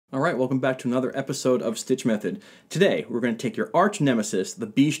Alright, welcome back to another episode of StichMethod. Today, we're going to take your arch nemesis, the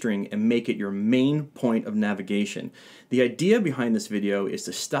B string, and make it your main point of navigation. The idea behind this video is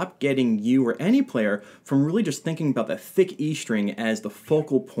to stop getting you or any player from really just thinking about that thick E string as the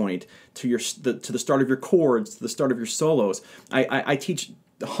focal point to the start of your chords, to the start of your solos. I teach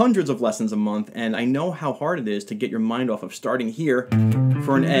hundreds of lessons a month, and I know how hard it is to get your mind off of starting here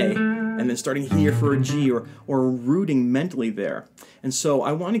for an A, and then starting here for a G, or rooting mentally there. And so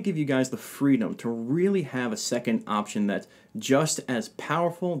I want to give you guys the freedom to really have a second option that's just as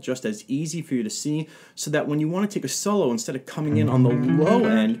powerful, just as easy for you to see, so that when you want to take a solo, instead of coming in on the low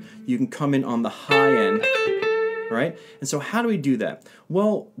end, you can come in on the high end. Right? And so how do we do that?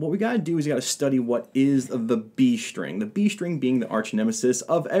 Well, what we got to do is we got to study what is the B string. The B string being the arch nemesis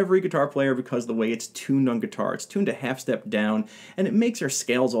of every guitar player because of the way it's tuned on guitar. It's tuned a half step down, and it makes our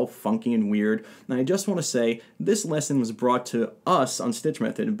scales all funky and weird. And I just want to say, this lesson was brought to us on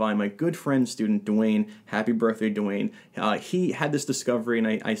StichMethod by my good friend, student Dwayne. Happy birthday, Dwayne. He had this discovery,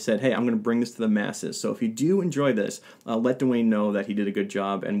 and I said, hey, I'm going to bring this to the masses. So if you do enjoy this, let Dwayne know that he did a good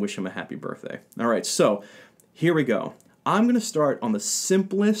job and wish him a happy birthday. All right, so here we go. I'm going to start on the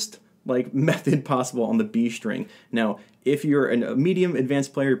simplest method possible on the B string. Now, if you're a medium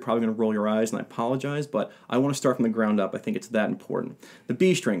advanced player, you're probably going to roll your eyes, and I apologize, but I want to start from the ground up. I think it's that important. The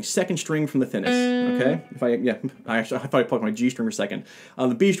B string, second string from the thinnest, okay? I thought I plugged my G string for a second.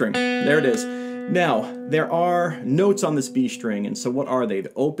 The B string, there it is. Now, there are notes on this B string, and so what are they?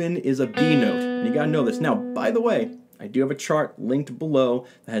 The open is a B note, and you got to know this. Now, by the way, I do have a chart linked below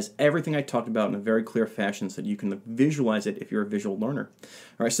that has everything I talked about in a very clear fashion so that you can visualize it if you're a visual learner.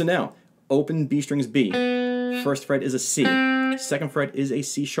 All right, so now, open B string is B. First fret is a C. Second fret is a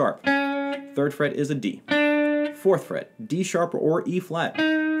C sharp. Third fret is a D. Fourth fret, D sharp or E flat.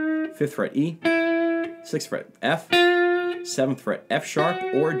 Fifth fret, E. Sixth fret, F. Seventh fret, F sharp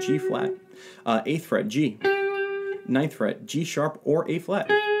or G flat. Eighth fret, G. Ninth fret, G sharp or A flat.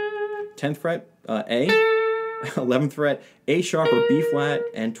 10th fret, A. 11th fret, A sharp or B flat,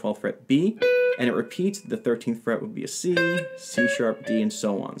 and 12th fret, B. And it repeats. The 13th fret would be a C, C sharp, D, and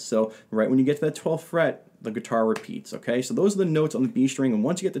so on. So right when you get to that 12th fret, the guitar repeats, okay? So those are the notes on the B string, and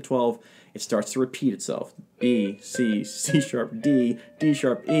once you get to 12, it starts to repeat itself. B, C, C sharp, D, D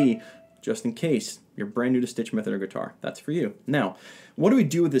sharp, E, just in case you're brand new to StichMethod or guitar. That's for you. Now, what do we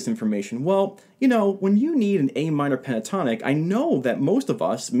do with this information? Well, you know, when you need an A minor pentatonic, I know that most of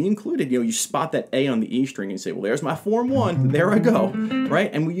us, me included, you spot that A on the E string and say, well, there's my form 1, there I go,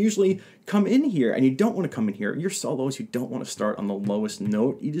 right? And we usually come in here, and you don't want to come in here. Your solos, you don't want to start on the lowest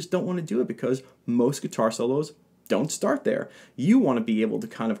note. You just don't want to do it because most guitar solos don't start there. You want to be able to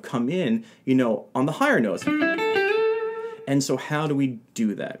kind of come in, on the higher notes. And so how do we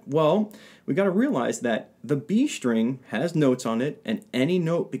do that? Well, we got to realize that the B string has notes on it, and any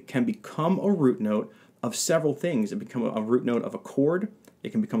note can become a root note of several things. It can become a root note of a chord,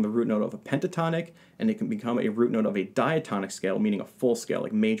 it can become the root note of a pentatonic, and it can become a root note of a diatonic scale, meaning a full scale,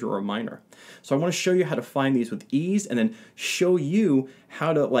 like major or minor. So I want to show you how to find these with ease, and then show you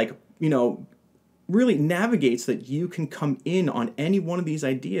how to, really navigate so that you can come in on any one of these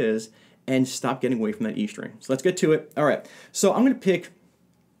ideas and stop getting away from that E string. So let's get to it. All right, so I'm going to pick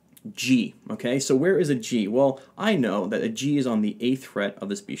G, okay? So where is a G? Well, I know that a G is on the 8th fret of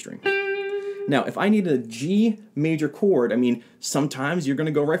this B string. Now, if I need a G major chord, sometimes you're going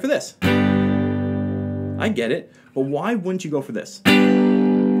to go right for this. I get it, but why wouldn't you go for this?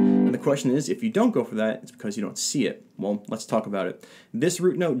 And the question is, if you don't go for that, it's because you don't see it. Well, let's talk about it. This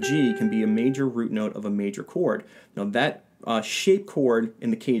root note G can be a major root note of a major chord. Now, that shape chord in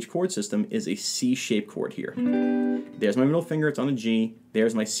the cage chord system is a C-shaped chord here. There's my middle finger, it's on a G,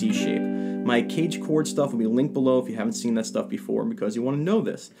 there's my C shape. My cage chord stuff will be linked below if you haven't seen that stuff before because you want to know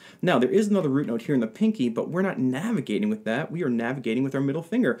this. Now, there is another root note here in the pinky, but we're not navigating with that, we are navigating with our middle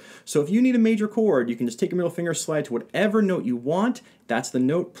finger. So if you need a major chord, you can just take your middle finger, slide to whatever note you want, that's the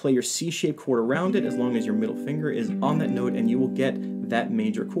note, play your C-shaped chord around it as long as your middle finger is on that note, and you will get that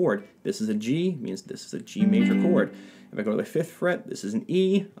major chord. This is a G, means this is a G major chord. If I go to the 5th fret, this is an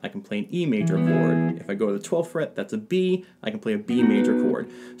E, I can play an E major chord. If I go to the 12th fret, that's a B, I can play a B major chord.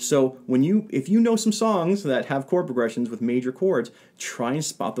 So if you know some songs that have chord progressions with major chords, try and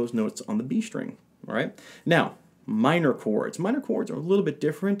spot those notes on the B string, all right? Now, minor chords. Minor chords are a little bit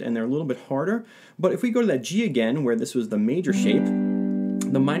different and they're a little bit harder, but if we go to that G again, where this was the major shape,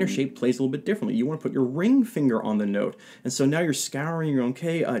 the minor shape plays a little bit differently. You want to put your ring finger on the note. And so now you're scouring your own,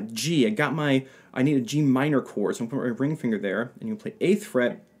 okay, G, I need a G minor chord, so I'm going to put my ring finger there, and you can play 8th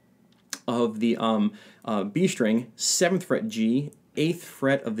fret of the B string, 7th fret G, 8th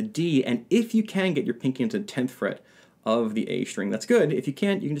fret of the D, and if you can get your pinky into the 10th fret of the A string. That's good. If you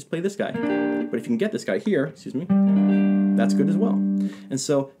can't, you can just play this guy. But if you can get this guy here, excuse me, that's good as well. And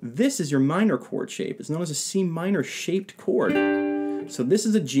so this is your minor chord shape. It's known as a C minor shaped chord. So this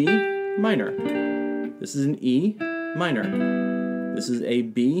is a G minor. This is an E minor. This is a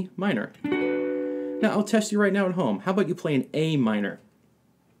B minor. Now I'll test you right now at home. How about you play an A minor?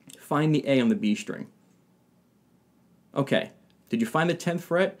 Find the A on the B string. Okay. Did you find the 10th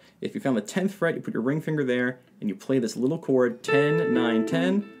fret? If you found the 10th fret, you put your ring finger there, and you play this little chord, 10, 9,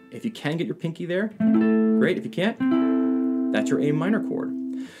 10. If you can get your pinky there, great. If you can't, that's your A minor chord.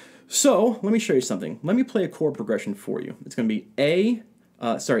 So, let me show you something. Let me play a chord progression for you. It's going to be A,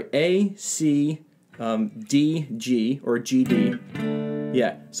 C, D, G, or G, D.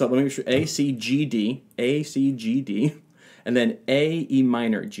 Yeah, so let me show A, C, G, D, A, C, G, D, and then A, E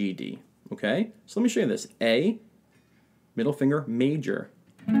minor, G, D. Okay? So let me show you this. A, middle finger, major.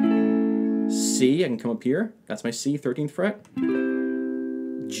 C, I can come up here. That's my C, 13th fret.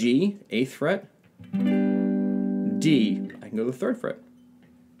 G, 8th fret. D, I can go to the 3rd fret.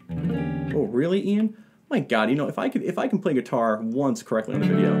 Oh, really, Ian? My God, you know, if I can play guitar once correctly on the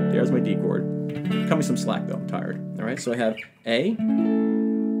video, there's my D chord. Cut me some slack though, I'm tired. All right, so I have A,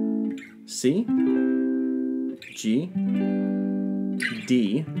 C, G,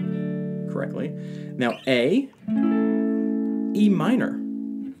 D, correctly. Now A, E minor.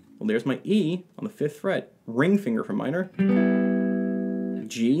 Well, there's my E on the 5th fret. Ring finger for minor.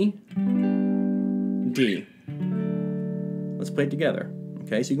 G, D. Let's play it together.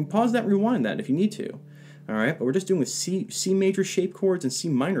 Okay, so you can pause that and rewind that if you need to. All right, but we're just doing with C major shape chords and C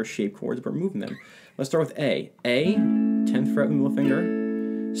minor shape chords, but we're moving them. Let's start with A. A, 10th fret middle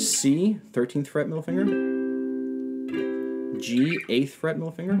finger. C, 13th fret middle finger. G, 8th fret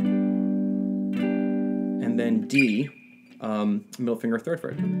middle finger. And then D, middle finger, 3rd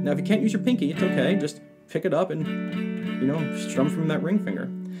fret. Now, if you can't use your pinky, it's okay. Just pick it up and, you know, strum from that ring finger.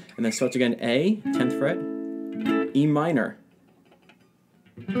 And then starts again, A, 10th fret, E minor.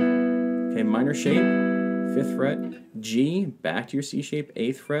 Okay, minor shape, 5th fret, G, back to your C shape,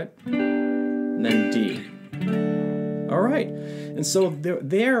 8th fret, and then D. All right, and so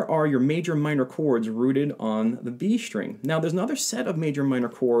there are your major minor chords rooted on the B string. Now, there's another set of major minor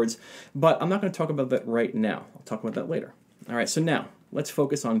chords, but I'm not going to talk about that right now. I'll talk about that later. All right, so now, let's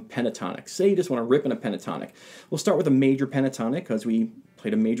focus on pentatonic. Say you just want to rip in a pentatonic. We'll start with a major pentatonic because we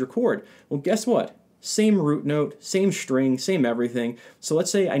played a major chord. Well, guess what? Same root note, same string, same everything. So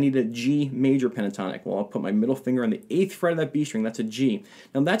let's say I need a G major pentatonic. Well, I'll put my middle finger on the 8th fret of that B string. That's a G.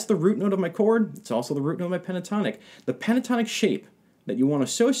 Now that's the root note of my chord. It's also the root note of my pentatonic. The pentatonic shape that you want to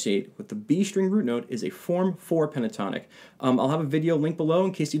associate with the B string root note is a form 4 pentatonic. I'll have a video link below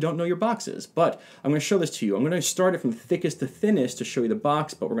in case you don't know your boxes, but I'm going to show this to you. I'm going to start it from thickest to thinnest to show you the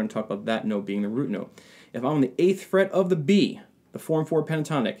box, but we're going to talk about that note being the root note. If I'm on the 8th fret of the B, the form 4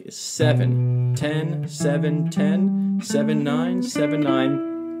 pentatonic is 7, 10, 7, 10, 7, 9, 7,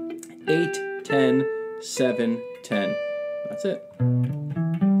 9, 8, 10, 7, 10. That's it.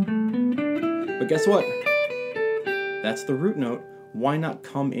 But guess what? That's the root note. Why not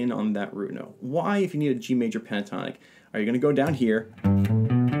come in on that root note? Why, if you need a G major pentatonic, are you going to go down here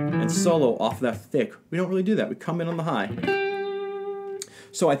and solo off that thick? We don't really do that. We come in on the high.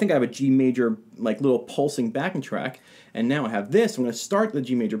 So I think I have a G major, like little pulsing backing track, and now I have this. I'm going to start the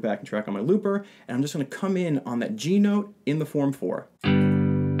G major backing track on my looper, and I'm just going to come in on that G note in the form 4.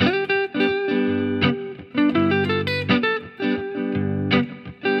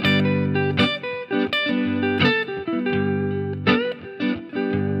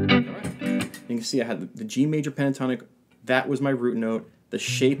 You can see I had the G major pentatonic. That was my root note. The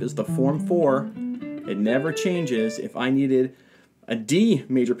shape is the form 4. It never changes. If I needed a D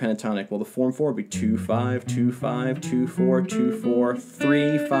major pentatonic, well, the form 4 would be 2, 5, 2, 5, 2, 4, 2, 4,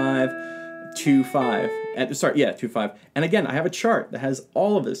 3, 5, 2, 5. And, sorry, yeah, 2, 5. And again, I have a chart that has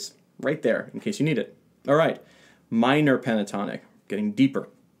all of this right there in case you need it. All right, minor pentatonic, getting deeper.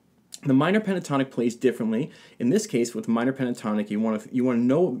 The minor pentatonic plays differently. In this case, with minor pentatonic, you want to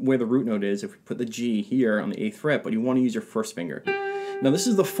know where the root note is if we put the G here on the 8th fret, but you want to use your first finger. Now, this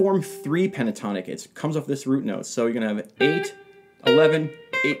is the form 3 pentatonic. It comes off this root note. So you're going to have 8, 11,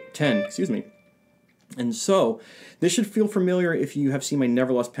 8, 10, excuse me. And so, this should feel familiar if you have seen my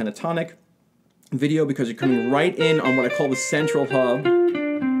Never Lost Pentatonic video, because you're coming right in on what I call the central hub.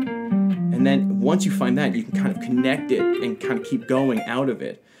 And then once you find that, you can kind of connect it and kind of keep going out of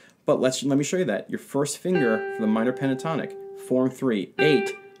it. But let me show you that. Your first finger for the minor pentatonic, form 3,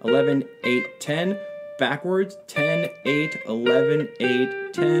 8, 11, 8, 10, backwards, 10, 8, 11,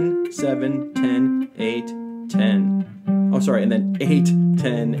 8, 10, 7, 10, 8, 10. Oh, sorry, and then 8,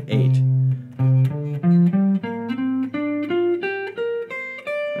 10, 8.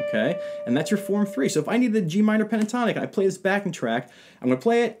 okay? And that's your form 3. So if I need the G minor pentatonic, I play this backing track, I'm going to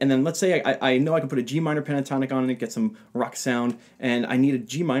play it, and then let's say I know I can put a G minor pentatonic on it, get some rock sound, and I need a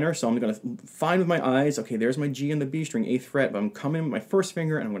G minor, so I'm going to find with my eyes, okay, there's my G and the B string, 8th fret, but I'm coming with my first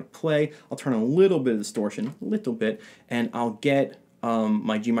finger, and I'm going to play. I'll turn on a little bit of distortion, a little bit, and I'll get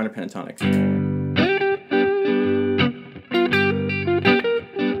my G minor pentatonic.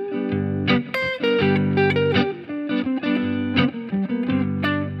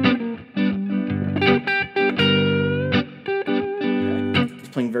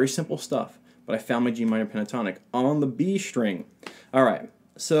 Playing very simple stuff, but I found my G minor pentatonic on the B string. All right,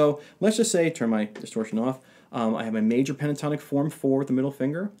 so let's just say, turn my distortion off, I have my major pentatonic form 4 with the middle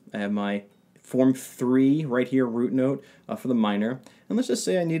finger. I have my form 3 right here, root note for the minor. And let's just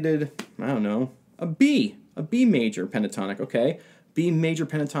say I needed, I don't know, a B major pentatonic, okay? B major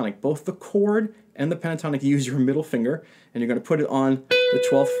pentatonic, both the chord and the pentatonic, use your middle finger, and you're gonna put it on the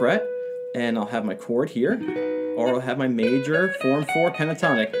 12th fret, and I'll have my chord here, or I'll have my major form 4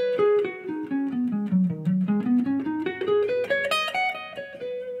 pentatonic.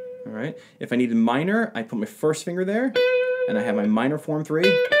 All right. If I needed minor, I put my first finger there, and I have my minor form 3.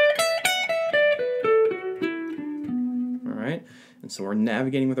 All right. And so we're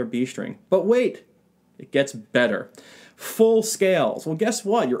navigating with our B string. But wait, it gets better. Full scales. Well, guess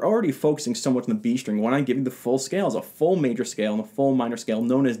what? You're already focusing so much on the B string. Why not give you the full scales? A full major scale and a full minor scale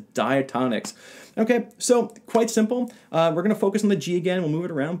known as diatonics. Okay, so quite simple. We're going to focus on the G again. We'll move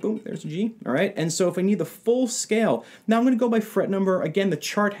it around. Boom, there's the G. All right, and so if I need the full scale, now I'm going to go by fret number. Again, the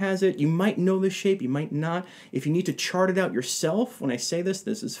chart has it. You might know this shape. You might not. If you need to chart it out yourself, when I say this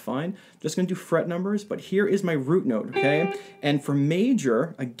is fine. Just going to do fret numbers, but here is my root note, okay? And for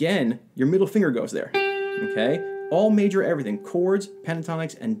major, again, your middle finger goes there, okay? All major everything, chords,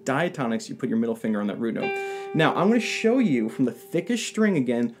 pentatonics, and diatonics, you put your middle finger on that root note. Now, I'm going to show you from the thickest string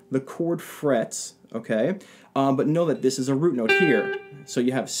again, the chord frets, okay? But know that this is a root note here. So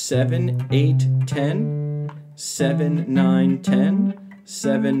you have 7, 8, 10, 7, 9, 10,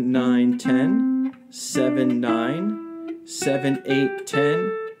 7, 9, 10, 7, 9, 7, 8,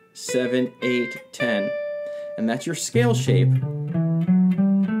 10, 7, 8, 10. And that's your scale shape.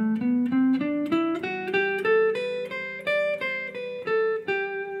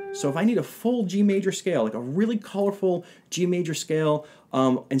 So if I need a full G major scale, like a really colorful G major scale,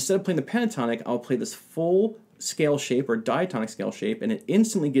 instead of playing the pentatonic, I'll play this full scale shape or diatonic scale shape, and it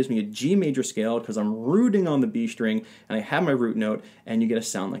instantly gives me a G major scale because I'm rooting on the B string, and I have my root note, and you get a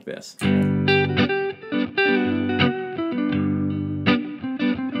sound like this.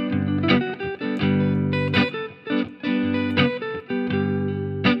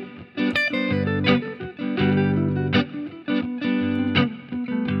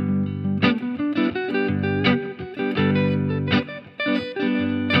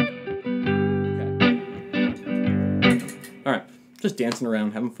 Just dancing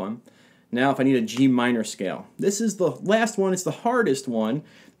around, having fun. Now if I need a G minor scale, this is the last one, it's the hardest one.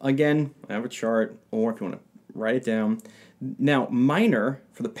 Again, I have a chart, or if you want to write it down. Now minor,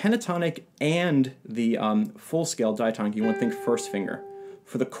 for the pentatonic and the full scale diatonic, you want to think first finger.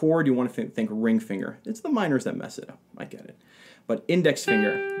 For the chord, you want to think ring finger. It's the minors that mess it up, I get it. But index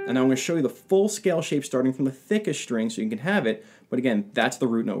finger, and I'm going to show you the full scale shape starting from the thickest string so you can have it, but again, that's the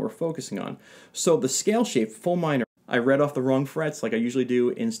root note we're focusing on. So the scale shape, full minor, I read off the wrong frets like I usually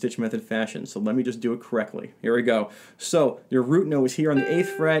do in StichMethod fashion, so let me just do it correctly. Here we go. So your root note is here on the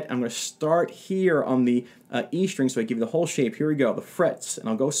 8th fret. I'm going to start here on the E string, so I give you the whole shape. Here we go, the frets, and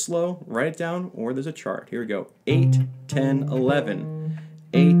I'll go slow, write it down, or there's a chart. Here we go. 8, 10, 11,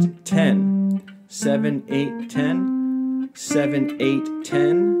 8, 10, 7, 8, 10, 7, 8,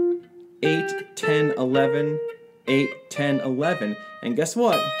 10, 8, 10, 11, 8, 10, 11. And guess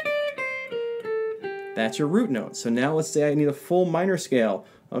what? That's your root note. So now let's say I need a full minor scale.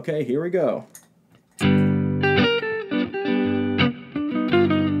 Okay, here we go. Okay,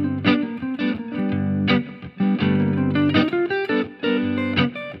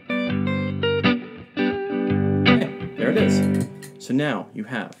 there it is. So now you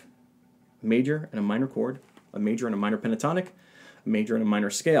have a major and a minor chord, a major and a minor pentatonic, a major and a minor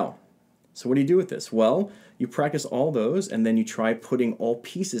scale. So what do you do with this? Well, you practice all those, and then you try putting all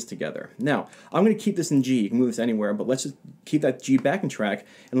pieces together. Now, I'm going to keep this in G. You can move this anywhere, but let's just keep that G backing track,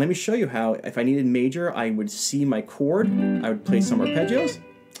 and let me show you how, if I needed major, I would see my chord, I would play some arpeggios,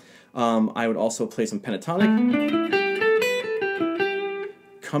 I would also play some pentatonic,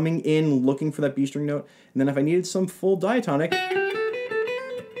 coming in, looking for that B string note, and then if I needed some full diatonic,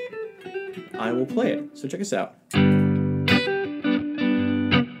 I will play it. So check this out.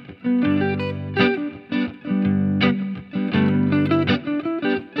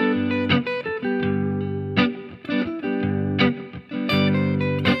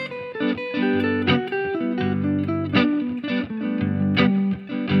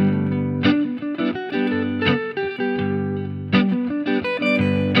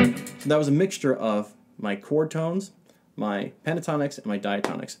 So that was a mixture of my chord tones, my pentatonics, and my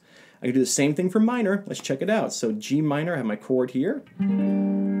diatonics. I can do the same thing for minor. Let's check it out. So G minor, I have my chord here.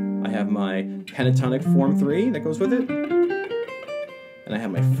 I have my pentatonic form 3 that goes with it. And I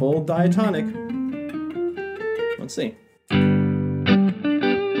have my full diatonic. Let's see.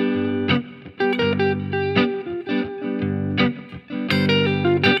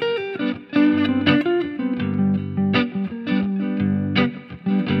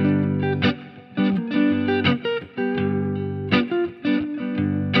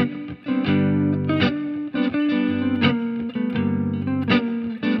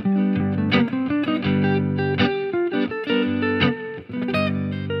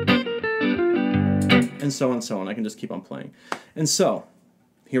 And so on and so on. I can just keep on playing. And so,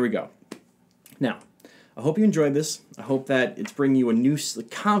 here we go. Now, I hope you enjoyed this. I hope that it's bringing you a new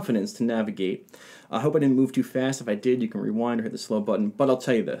confidence to navigate. I hope I didn't move too fast. If I did, you can rewind or hit the slow button. But I'll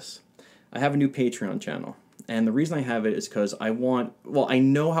tell you this. I have a new Patreon channel. And the reason I have it is because I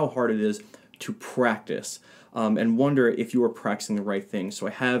know how hard it is to practice and wonder if you are practicing the right thing. So I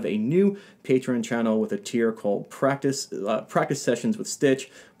have a new Patreon channel with a tier called Practice Sessions with Stitch,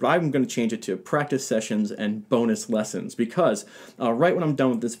 but I'm going to change it to Practice Sessions and Bonus Lessons because right when I'm done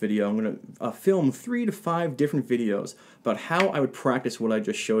with this video, I'm going to film 3 to 5 different videos about how I would practice what I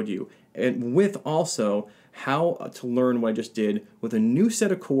just showed you, and with also how to learn what I just did with a new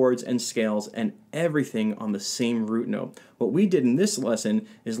set of chords and scales and everything on the same root note. What we did in this lesson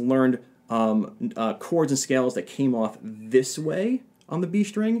is learned chords and scales that came off this way on the B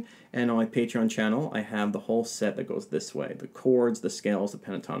string, and on my Patreon channel I have the whole set that goes this way, the chords, the scales, the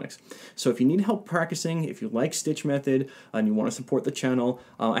pentatonics. So if you need help practicing, if you like StichMethod and you want to support the channel,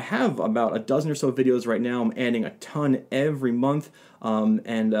 I have about a dozen or so videos right now. I'm adding a ton every month,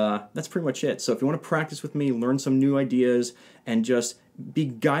 and that's pretty much it. So if you want to practice with me, learn some new ideas, and just be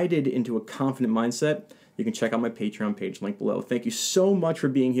guided into a confident mindset, you can check out my Patreon page, link below. Thank you so much for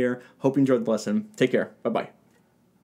being here. Hope you enjoyed the lesson. Take care. Bye-bye.